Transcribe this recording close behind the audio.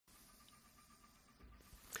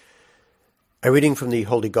A reading from the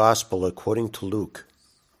Holy Gospel according to Luke.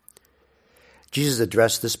 Jesus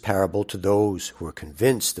addressed this parable to those who were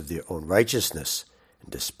convinced of their own righteousness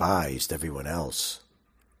and despised everyone else.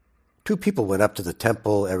 Two people went up to the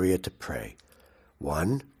temple area to pray.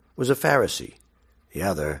 One was a Pharisee. The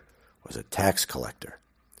other was a tax collector.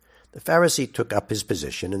 The Pharisee took up his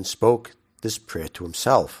position and spoke this prayer to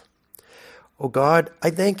himself. "O God,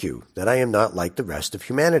 I thank you that I am not like the rest of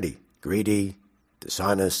humanity, greedy,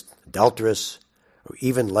 dishonest, adulterous, or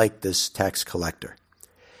even like this tax collector.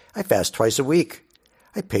 I fast twice a week.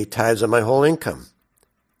 I pay tithes on my whole income."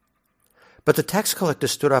 But the tax collector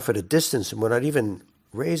stood off at a distance and would not even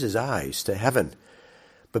raise his eyes to heaven,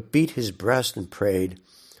 but beat his breast and prayed,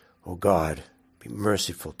 "O God, be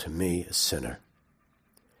merciful to me, a sinner."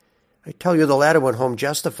 I tell you, the latter went home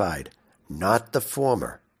justified, not the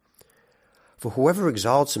former. For whoever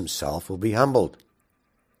exalts himself will be humbled,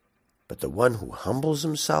 but the one who humbles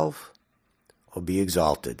himself will be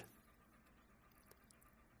exalted.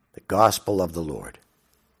 The Gospel of the Lord.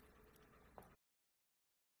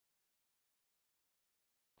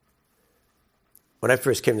 When I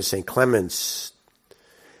first came to St. Clement's,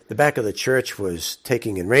 the back of the church was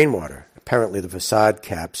taking in rainwater. Apparently the facade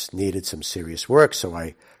caps needed some serious work, so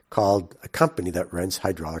I called a company that rents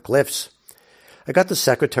hydraulic lifts. I got the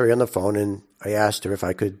secretary on the phone and I asked her if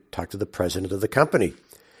I could talk to the president of the company.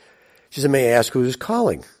 She said, "May I ask who's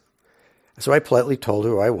calling?" So I politely told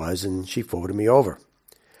her who I was and she forwarded me over.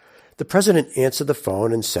 The president answered the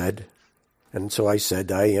phone and so I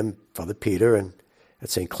said, "I am Father Peter and at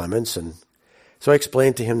St. Clement's." And so I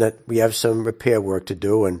explained to him that we have some repair work to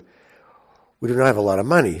do and we do not have a lot of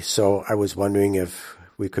money. So I was wondering if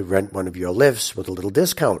we could rent one of your lifts with a little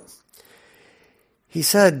discount. He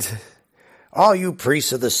said, "All you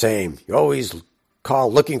priests are the same. You always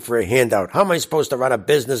call looking for a handout. How am I supposed to run a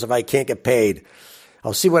business if I can't get paid?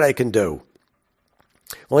 I'll see what I can do."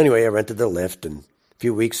 Well, anyway, I rented the lift and a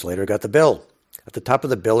few weeks later got the bill. At the top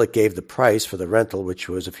of the bill, it gave the price for the rental, which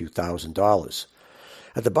was a few $1,000s.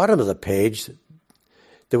 At the bottom of the page,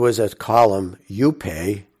 there was a column, "You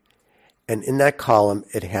pay," and in that column,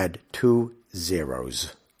 it had 2 zeros.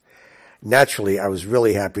 Naturally, I was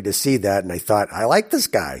really happy to see that, and I thought, I like this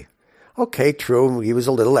guy. Okay, true, he was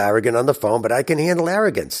a little arrogant on the phone, but I can handle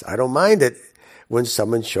arrogance. I don't mind it when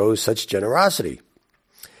someone shows such generosity.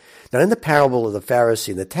 Now, in the parable of the Pharisee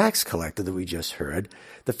and the tax collector that we just heard,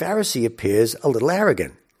 the Pharisee appears a little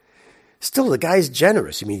arrogant. Still, the guy's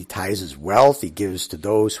generous. I mean, he ties his wealth, he gives to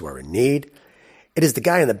those who are in need. It is the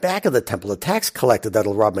guy in the back of the temple, the tax collector,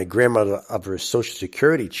 that'll rob my grandmother of her Social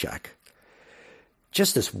Security check.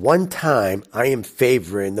 Just this one time, I am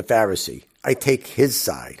favoring the Pharisee. I take his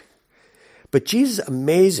side. But Jesus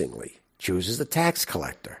amazingly chooses the tax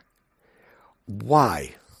collector.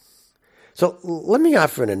 Why? So let me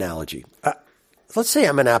offer an analogy. Let's say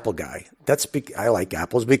I'm an apple guy. I like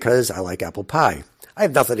apples because I like apple pie. I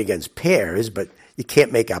have nothing against pears, but you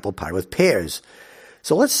can't make apple pie with pears.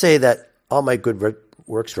 So let's say that all my good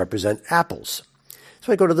works represent apples.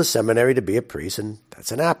 So I go to the seminary to be a priest, and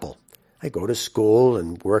that's an apple. I go to school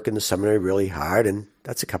and work in the seminary really hard, and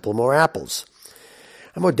that's a couple more apples.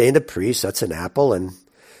 I'm ordained a priest, that's an apple, and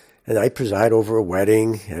I preside over a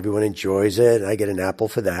wedding. Everyone enjoys it, and I get an apple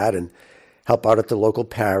for that, and help out at the local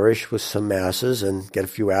parish with some masses and get a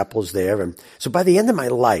few apples there. And so by the end of my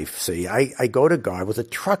life, see, I go to God with a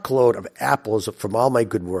truckload of apples from all my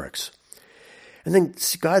good works. And then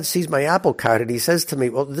God sees my apple cart and he says to me,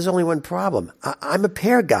 "Well, there's only one problem. I'm a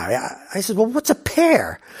pear guy." I said, "Well, what's a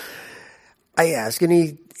pear?" I asked, and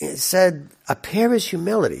he said, "A pear is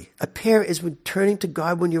humility. A pear is returning to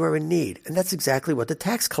God when you are in need." And that's exactly what the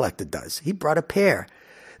tax collector does. He brought a pear.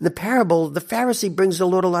 In the parable, the Pharisee brings the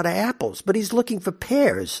Lord a lot of apples, but he's looking for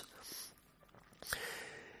pears.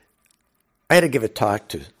 I had to give a talk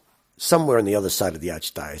to somewhere on the other side of the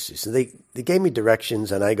archdiocese. And they gave me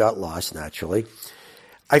directions, and I got lost, naturally.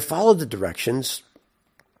 I followed the directions.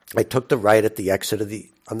 I took the right at the exit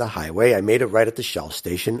on the highway. I made a right at the Shell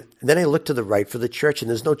station. And then I looked to the right for the church, and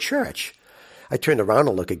there's no church. I turned around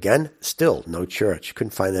to look again. Still no church.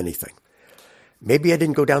 Couldn't find anything. Maybe I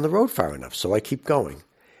didn't go down the road far enough, so I keep going.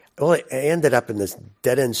 Well, I ended up in this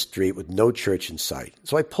dead-end street with no church in sight.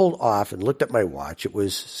 So I pulled off and looked at my watch. It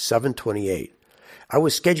was 7:28. I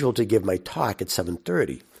was scheduled to give my talk at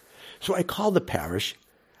 7:30. So I called the parish.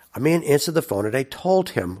 A man answered the phone, and I told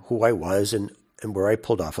him who I was and where I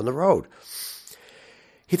pulled off on the road.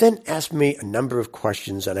 He then asked me a number of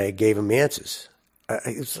questions, and I gave him answers.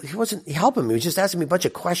 He wasn't helping me. He was just asking me a bunch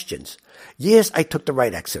of questions. Yes, I took the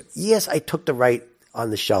right exit. Yes, I took the right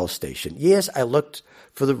on the Shell station. Yes, I looked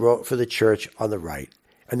for the church on the right,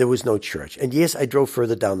 and there was no church. And yes, I drove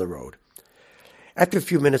further down the road. After a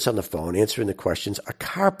few minutes on the phone answering the questions, a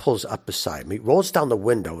car pulls up beside me, rolls down the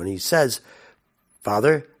window, and he says,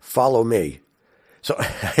 "Father, follow me." So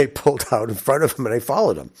I pulled out in front of him and I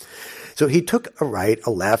followed him. So he took a right,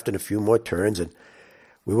 a left, and a few more turns, and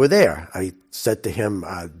we were there. I said to him,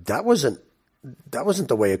 that wasn't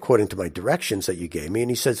the way according to my directions that you gave me.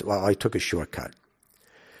 And he says, "Well, I took a shortcut."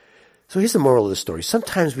 So here's the moral of the story.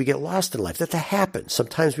 Sometimes we get lost in life. That happens.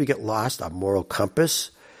 Sometimes we get lost. Our moral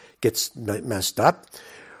compass gets messed up,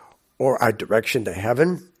 or our direction to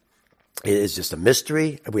heaven is just a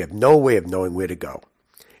mystery, and we have no way of knowing where to go.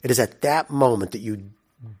 It is at that moment that you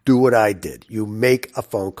do what I did. You make a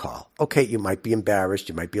phone call. Okay, you might be embarrassed,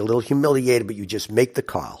 you might be a little humiliated, but you just make the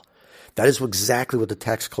call. That is exactly what the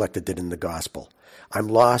tax collector did in the gospel. "I'm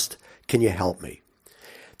lost. Can you help me?"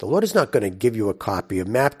 The Lord is not going to give you a copy of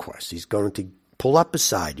MapQuest. He's going to pull up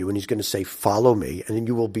beside you and he's going to say, "Follow me," and then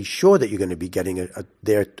you will be sure that you're going to be getting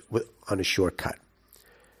there on a shortcut.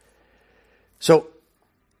 So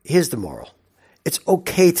here's the moral. It's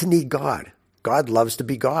okay to need God. God loves to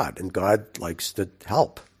be God, and God likes to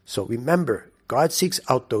help. So remember, God seeks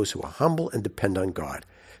out those who are humble and depend on God.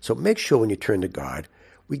 So make sure when you turn to God,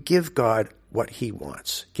 we give God what he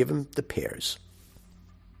wants. Give him the pears.